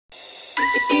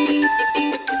Hi,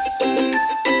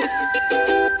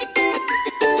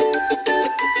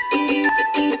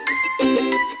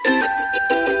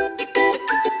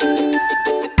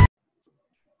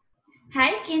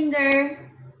 Kinder!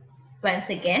 Once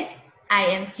again, I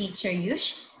am Teacher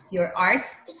Yush, your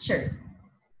arts teacher.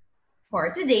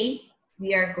 For today,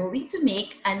 we are going to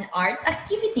make an art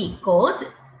activity called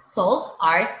Salt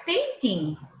Art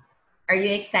Painting. Are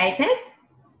you excited?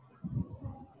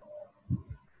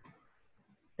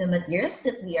 The materials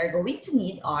that we are going to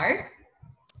need are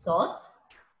salt,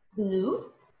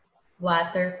 glue,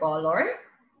 watercolor,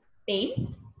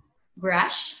 paint,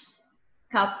 brush,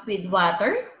 cup with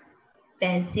water,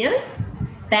 pencil,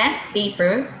 pen,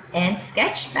 paper, and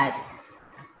sketch pad.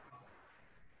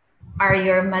 Are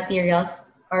your materials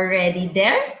already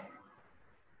there?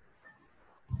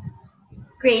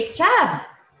 Great job!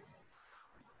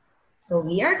 So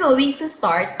we are going to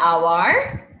start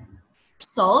our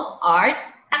salt art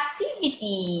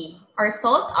activity or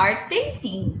salt art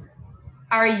painting.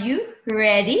 Are you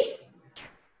ready?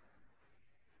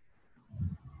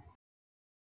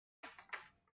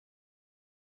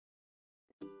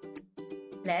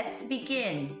 Let's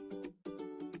begin.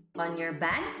 On your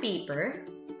band paper,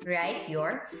 write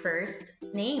your first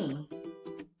name.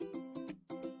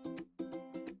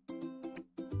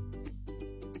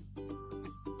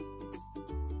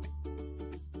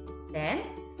 Then,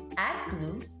 add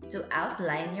glue to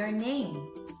outline your name.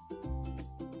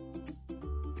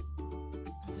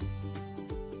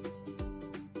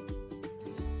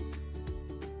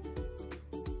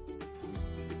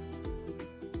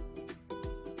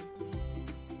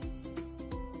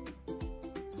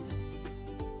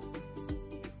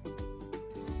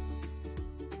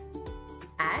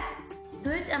 Add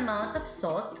good amount of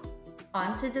salt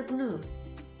onto the glue.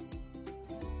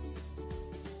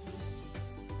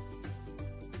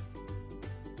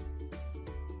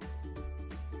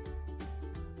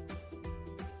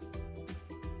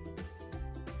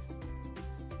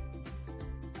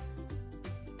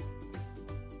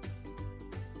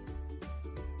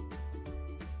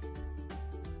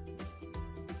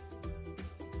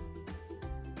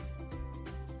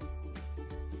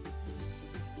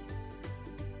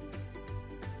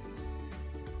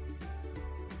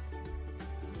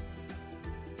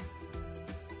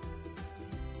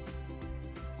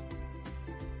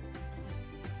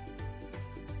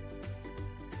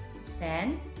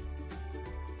 Then,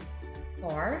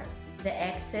 pour the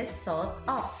excess salt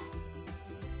off.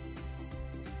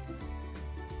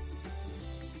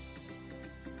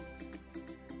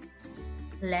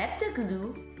 Let the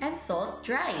glue and salt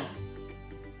dry.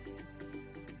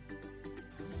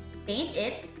 Paint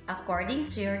it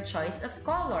according to your choice of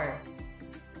color.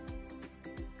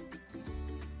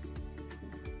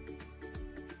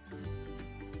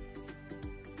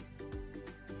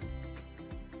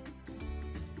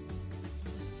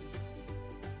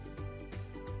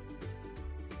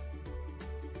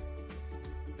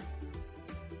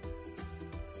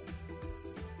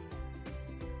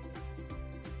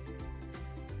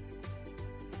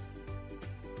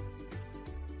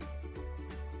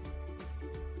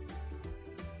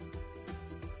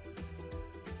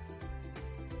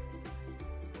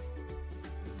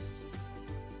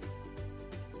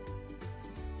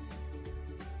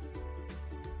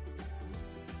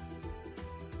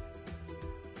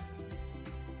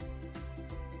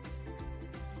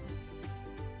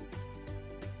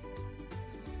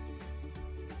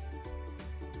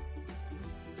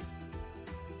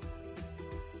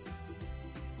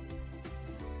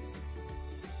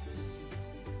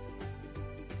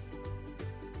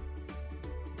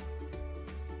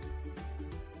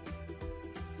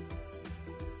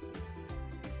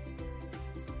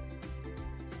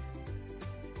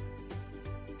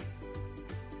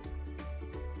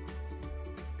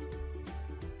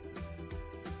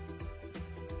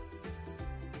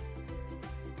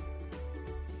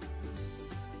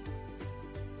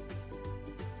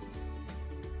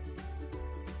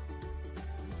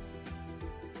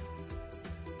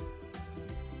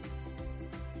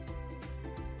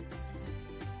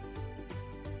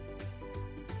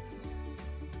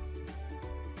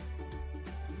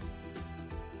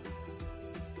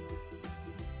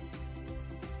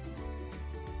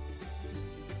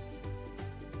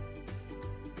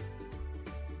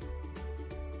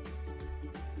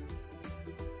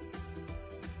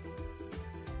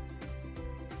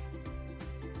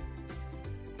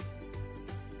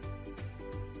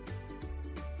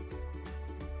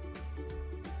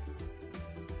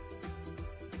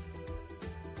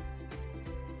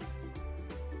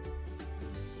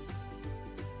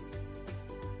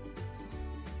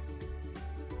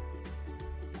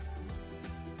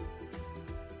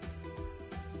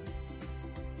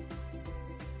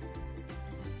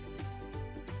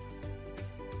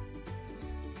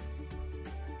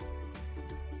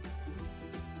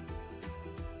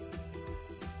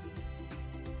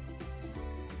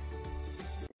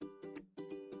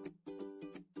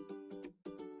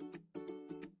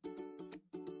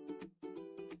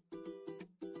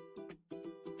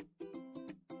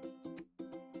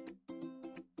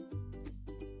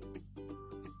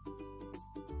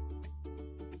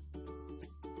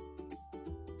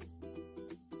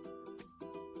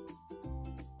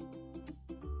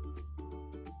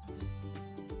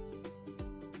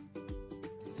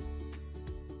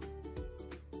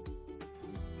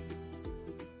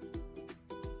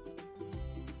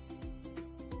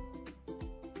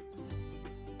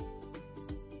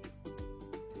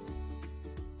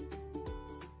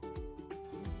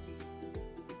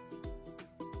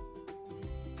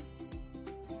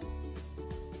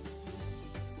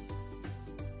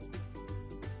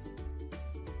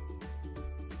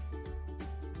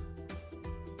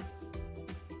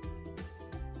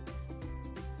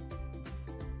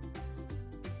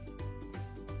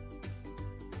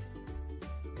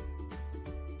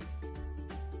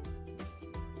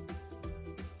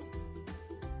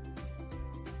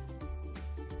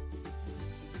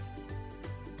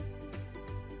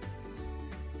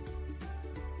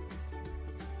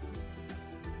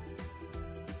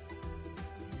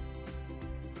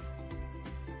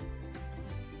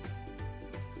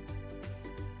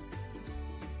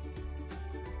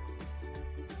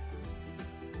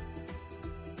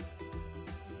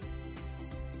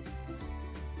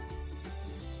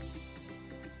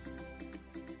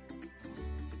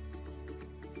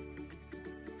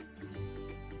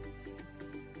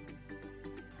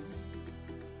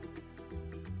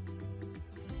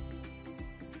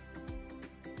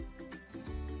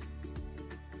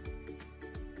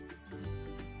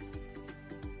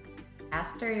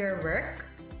 After your work,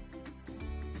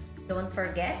 don't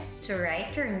forget to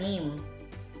write your name.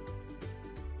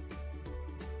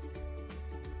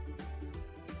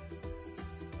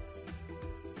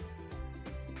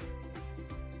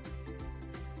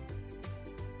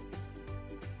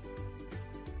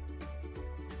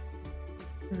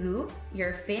 Glue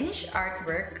your finished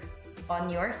artwork on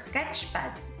your sketch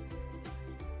pad.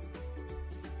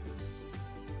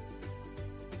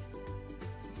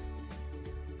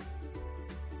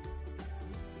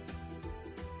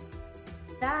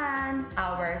 Done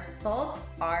our salt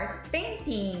art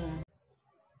painting.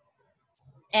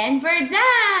 And we're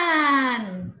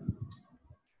done!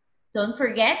 Don't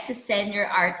forget to send your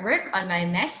artwork on my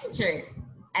messenger.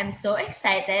 I'm so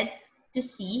excited to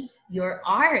see your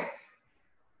arts.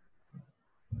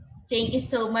 Thank you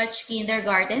so much,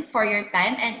 kindergarten, for your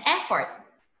time and effort.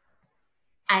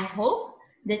 I hope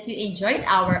that you enjoyed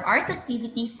our art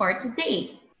activity for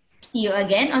today. See you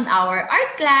again on our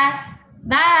art class.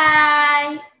 Bye!